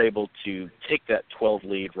 We're able to take that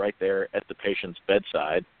 12-lead right there at the patient's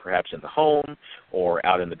bedside, perhaps in the home or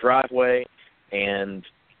out in the driveway, and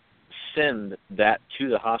send that to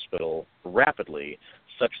the hospital rapidly,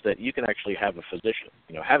 such that you can actually have a physician,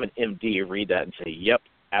 have an MD read that and say, yep,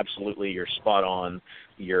 absolutely, you're spot on,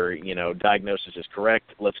 your, diagnosis is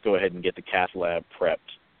correct, let's go ahead and get the cath lab prepped,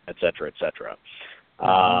 et cetera, et cetera.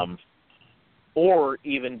 Or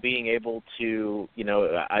even being able to,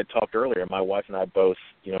 I talked earlier, my wife and I both,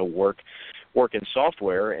 work in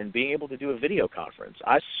software, and being able to do a video conference.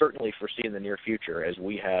 I certainly foresee in the near future, as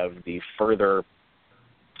we have the further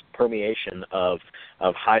permeation of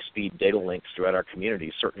high-speed data links throughout our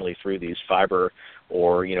community, certainly through these fiber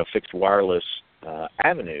or, fixed wireless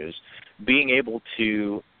avenues, being able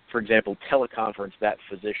to, for example, teleconference that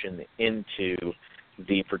physician into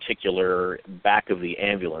the particular back of the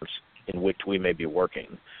ambulance in which we may be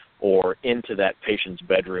working, or into that patient's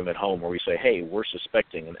bedroom at home where we say, hey, we're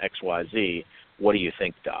suspecting an XYZ. What do you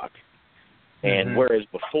think, doc? And whereas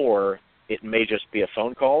before it may just be a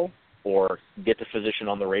phone call or get the physician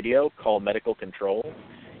on the radio, call medical control,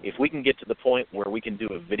 if we can get to the point where we can do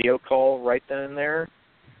a video call right then and there,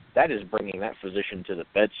 that is bringing that physician to the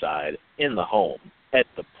bedside in the home at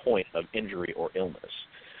the point of injury or illness.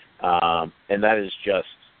 And that is just,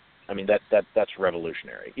 that's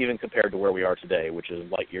revolutionary, even compared to where we are today, which is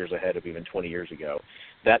light years ahead of even 20 years ago.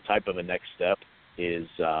 That type of a next step is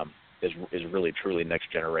really, truly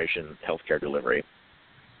next generation healthcare delivery.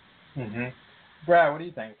 Brad, what do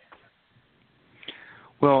you think?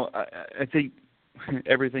 Well, I think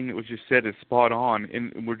everything that was just said is spot on,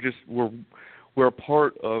 and we're a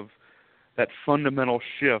part of that fundamental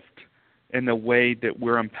shift in the way that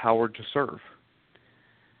we're empowered to serve.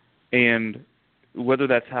 And whether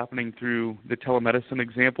that's happening through the telemedicine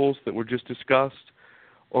examples that were just discussed,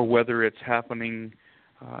 or whether it's happening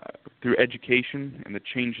through education and the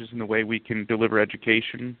changes in the way we can deliver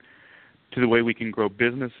education, to the way we can grow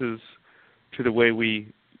businesses, to the way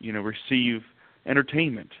we, receive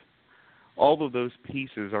entertainment. All of those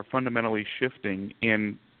pieces are fundamentally shifting,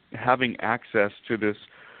 and having access to this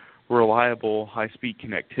reliable, high-speed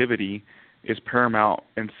connectivity is paramount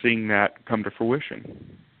in seeing that come to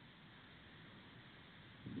fruition.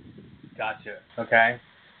 Gotcha. Okay.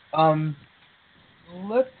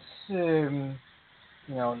 Let's in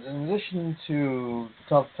addition to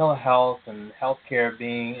telehealth and healthcare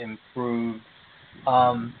being improved,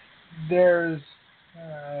 there's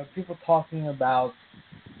people talking about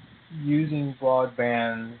using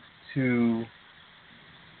broadband to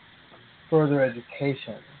further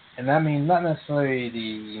education, and that means not necessarily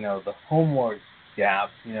the homework gap,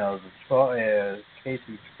 the K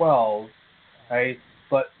through 12, right?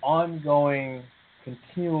 But ongoing,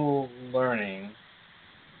 continual learning.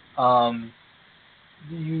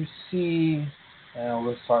 Do you see?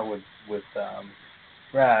 Let's start with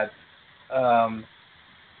Brad.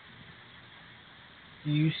 Do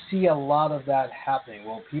you see a lot of that happening?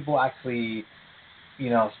 Will people actually,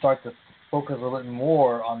 start to focus a little bit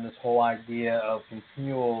more on this whole idea of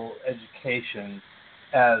continual education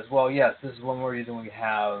as well? Yes, this is one more reason we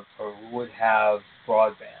have or would have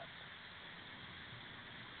broadband.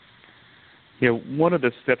 Yeah, one of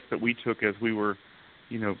the steps that we took as we were,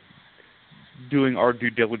 doing our due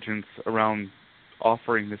diligence around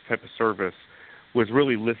offering this type of service was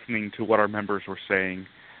really listening to what our members were saying.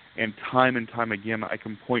 And time again, I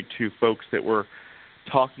can point to folks that were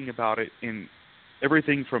talking about it in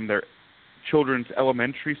everything from their children's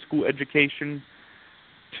elementary school education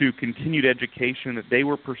to continued education that they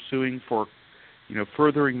were pursuing for,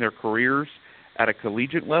 furthering their careers at a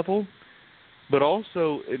collegiate level, but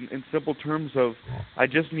also in simple terms of, I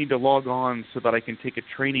just need to log on so that I can take a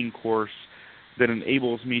training course that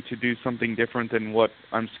enables me to do something different than what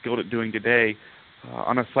I'm skilled at doing today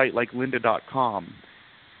on a site like lynda.com.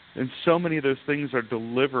 And so many of those things are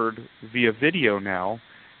delivered via video now,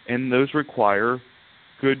 and those require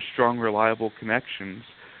good, strong, reliable connections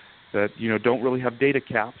that, don't really have data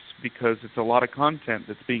caps because it's a lot of content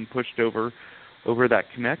that's being pushed over that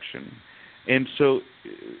connection. And so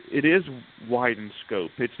it is wide in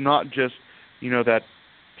scope. It's not just, that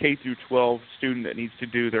K through 12 student that needs to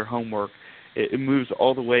do their homework. It moves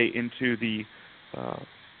all the way into the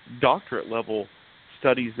doctorate level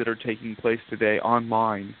studies that are taking place today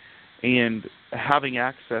online, and having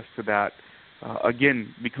access to that,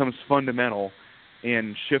 again, becomes fundamental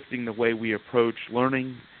in shifting the way we approach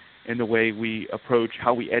learning and the way we approach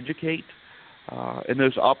how we educate, and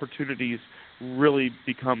those opportunities really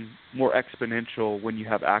become more exponential when you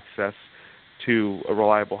have access to a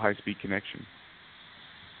reliable high-speed connection.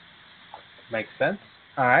 Makes sense.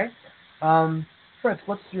 All right. Fritz,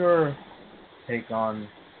 what's your take on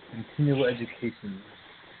continual education?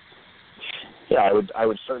 Yeah, I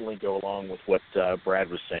would certainly go along with what Brad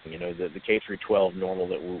was saying. The K through 12 normal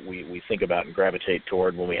that we think about and gravitate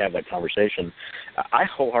toward when we have that conversation. I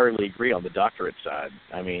wholeheartedly agree on the doctorate side.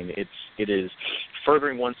 I mean, it is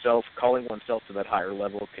furthering oneself, calling oneself to that higher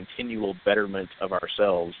level, continual betterment of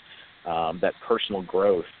ourselves. That personal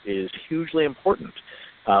growth is hugely important.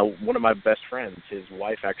 One of my best friends, his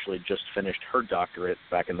wife actually just finished her doctorate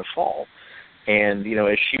back in the fall, and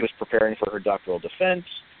as she was preparing for her doctoral defense.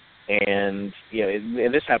 And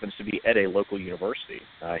and this happens to be at a local university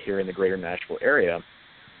here in the greater Nashville area.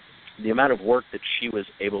 The amount of work that she was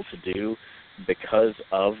able to do because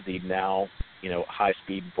of the now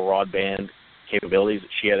high-speed broadband capabilities that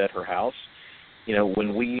she had at her house.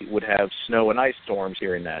 When we would have snow and ice storms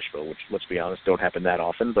here in Nashville, which, let's be honest, don't happen that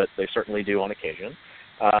often, but they certainly do on occasion.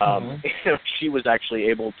 She was actually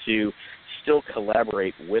able to still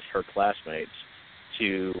collaborate with her classmates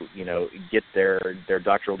to get their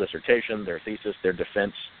doctoral dissertation, their thesis, their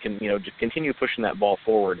defense, continue pushing that ball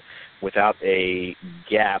forward without a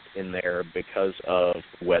gap in there because of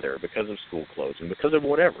weather, because of school closing, because of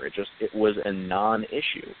whatever. It was a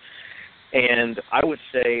non-issue. And I would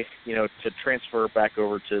say, to transfer back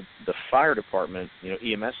over to the fire department,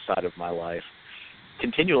 EMS side of my life,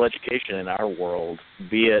 continual education in our world,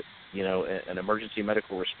 be it an emergency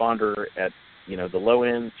medical responder at the low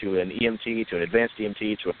end, to an EMT, to an advanced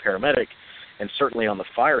EMT, to a paramedic, and certainly on the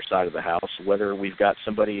fire side of the house, whether we've got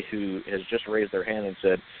somebody who has just raised their hand and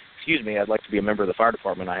said, excuse me, I'd like to be a member of the fire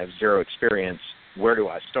department, I have zero experience, where do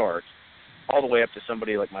I start? All the way up to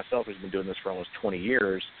somebody like myself who's been doing this for almost 20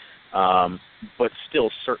 years, but still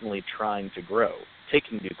certainly trying to grow,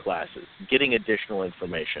 taking new classes, getting additional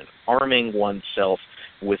information, arming oneself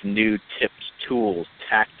with new tips, tools,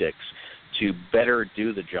 tactics to better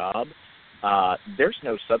do the job. There's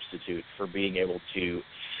no substitute for being able to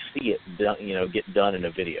see it done, get done in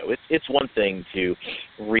a video. It's one thing to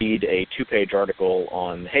read a 2-page article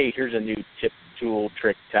on, hey, here's a new tip, tool,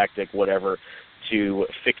 trick, tactic, whatever, to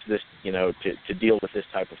fix this, to deal with this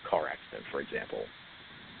type of car accident, for example.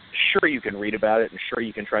 Sure, you can read about it, and sure,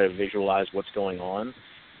 you can try to visualize what's going on,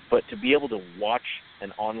 but to be able to watch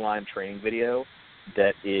an online training video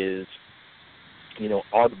that is,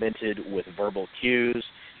 augmented with verbal cues,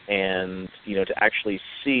 and to actually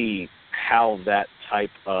see how that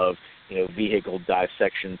type of vehicle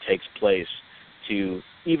dissection takes place to,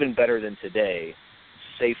 even better than today,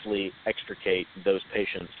 safely extricate those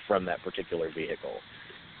patients from that particular vehicle.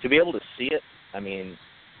 To be able to see it, I mean,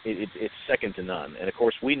 it's second to none. And of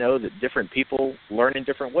course, we know that different people learn in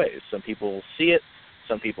different ways. Some people see it,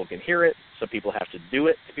 some people can hear it, some people have to do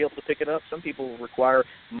it to be able to pick it up. Some people require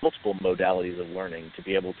multiple modalities of learning to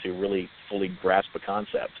be able to really fully grasp a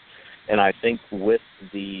concept. And I think with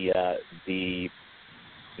the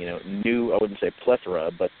new, I wouldn't say plethora,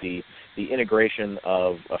 but the integration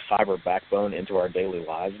of a fiber backbone into our daily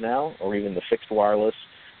lives now, or even the fixed wireless,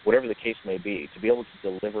 whatever the case may be, to be able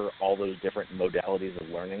to deliver all those different modalities of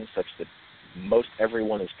learning such that most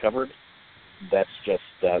everyone is covered, that's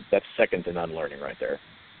second to none learning right there.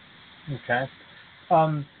 Okay.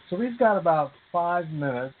 So we've got about 5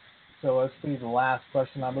 minutes, so let's see the last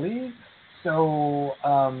question, I believe. So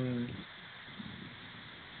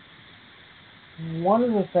one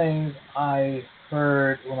of the things I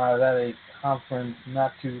heard when I was at a conference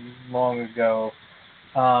not too long ago,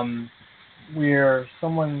 where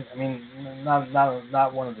someone, I mean,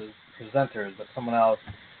 not one of the presenters, but someone else,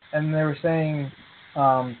 and they were saying,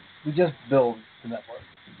 we just build the network,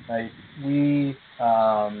 right? We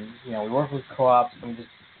work with co-ops and we just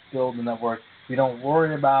build the network. We don't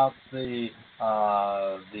worry about the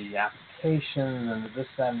applications and this,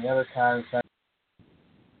 that, and the other kind of stuff.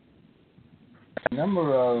 A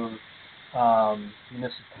number of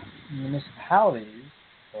municipalities,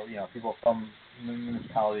 or people from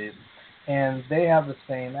municipalities, and they have the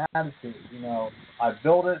same attitude. I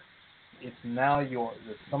built it; it's now yours.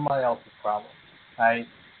 It's somebody else's problem, right?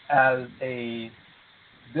 As a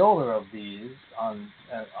builder of these, from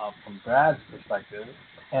Brad's perspective,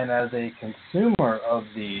 and as a consumer of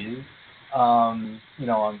these, on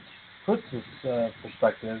Fritz's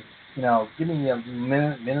perspective, giving you a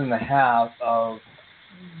minute and a half of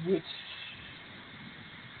which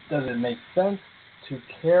does it make sense to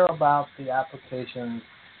care about the applications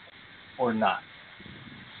or not?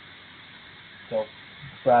 So,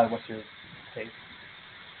 Brad, what's your take?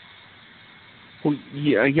 Well,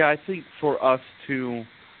 yeah. I think for us to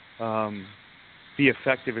be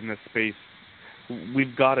effective in this space,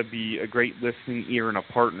 we've got to be a great listening ear and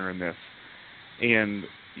a partner in this. And,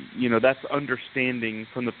 that's understanding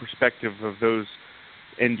from the perspective of those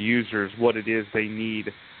end users what it is they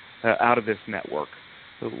need out of this network.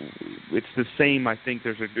 It's the same, I think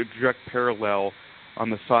there's a direct parallel on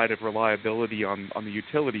the side of reliability on the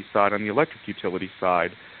utility side, on the electric utility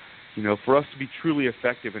side. For us to be truly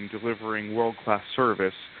effective in delivering world-class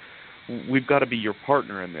service, we've got to be your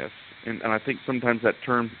partner in this. And I think sometimes that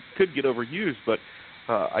term could get overused, but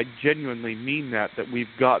I genuinely mean that we've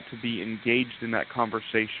got to be engaged in that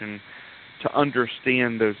conversation to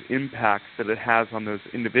understand those impacts that it has on those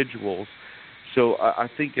individuals. So I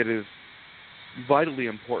think it is vitally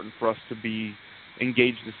important for us to be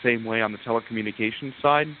engaged the same way on the telecommunications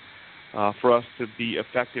side, for us to be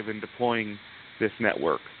effective in deploying this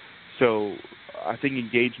network. So I think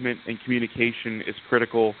engagement and communication is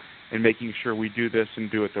critical in making sure we do this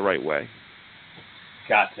and do it the right way.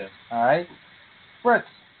 Gotcha. All right. Fritz,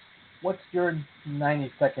 what's your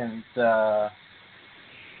 90-second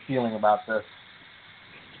feeling about this?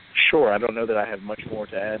 Sure. I don't know that I have much more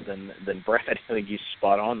to add than Brad. I think he's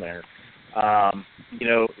spot on there.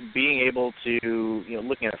 Being able to,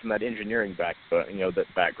 looking at it from that engineering that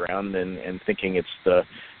background and thinking it's the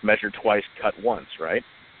measure twice, cut once, right?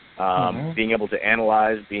 Being able to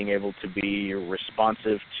analyze, being able to be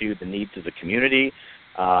responsive to the needs of the community,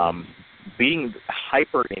 being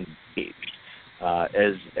hyper engaged.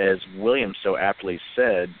 As William so aptly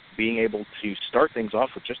said, being able to start things off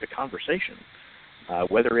with just a conversation.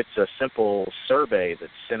 Whether it's a simple survey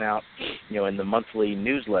that's sent out, in the monthly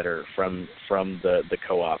newsletter from the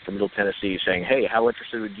co-op from Middle Tennessee saying, hey, how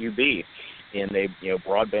interested would you be in a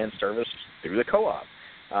broadband service through the co-op?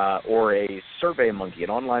 Or a survey monkey, an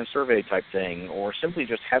online survey type thing, or simply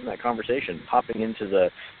just having that conversation, popping into the,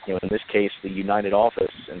 in this case, the United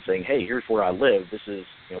office and saying, hey, here's where I live. This is,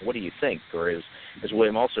 what do you think? Or as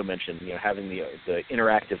William also mentioned, having the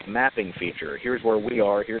interactive mapping feature. Here's where we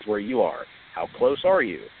are. Here's where you are. How close are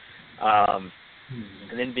you? And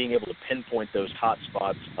then being able to pinpoint those hot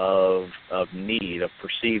spots of need, of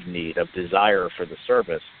perceived need, of desire for the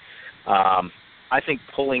service. I think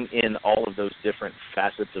pulling in all of those different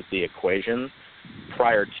facets of the equation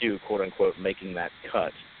prior to, quote-unquote, making that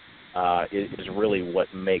cut is really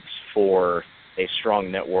what makes for a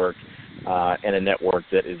strong network and a network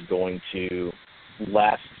that is going to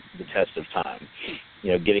last the test of time.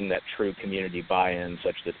 Getting that true community buy-in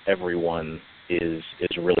such that everyone is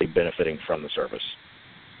really benefiting from the service.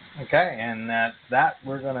 Okay, and that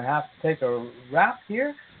we're going to have to take a wrap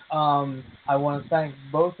here. I want to thank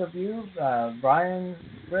both of you, Brian,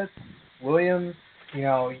 Fritz, William.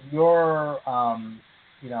 Your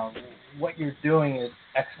what you're doing is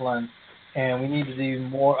excellent, and we need to do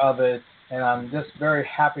more of it. And I'm just very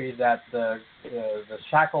happy that the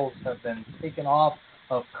shackles have been taken off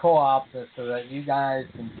of co-ops so that you guys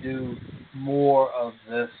can do more of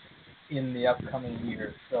this in the upcoming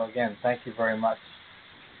years. So again, thank you very much.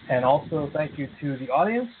 And also thank you to the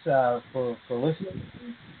audience for listening.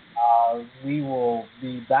 We will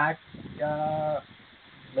be back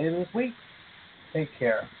later this week. Take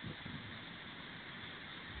care.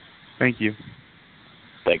 Thank you.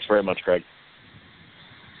 Thanks very much, Craig.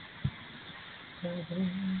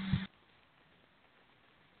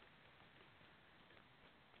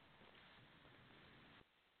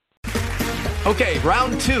 Okay,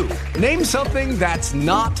 round two. Name something that's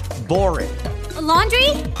not boring. A laundry?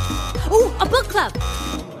 Ooh, a book club.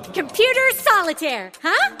 Computer solitaire,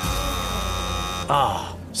 huh?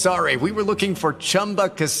 Ah, sorry, we were looking for Chumba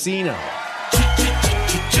Casino.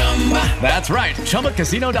 That's right,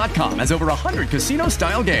 ChumbaCasino.com has over 100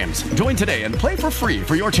 casino-style games. Join today and play for free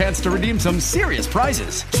for your chance to redeem some serious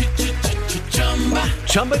prizes.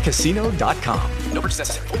 ChumbaCasino.com. No purchase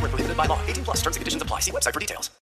necessary. Void where prohibited by law. 18+ terms and conditions apply. See website for details.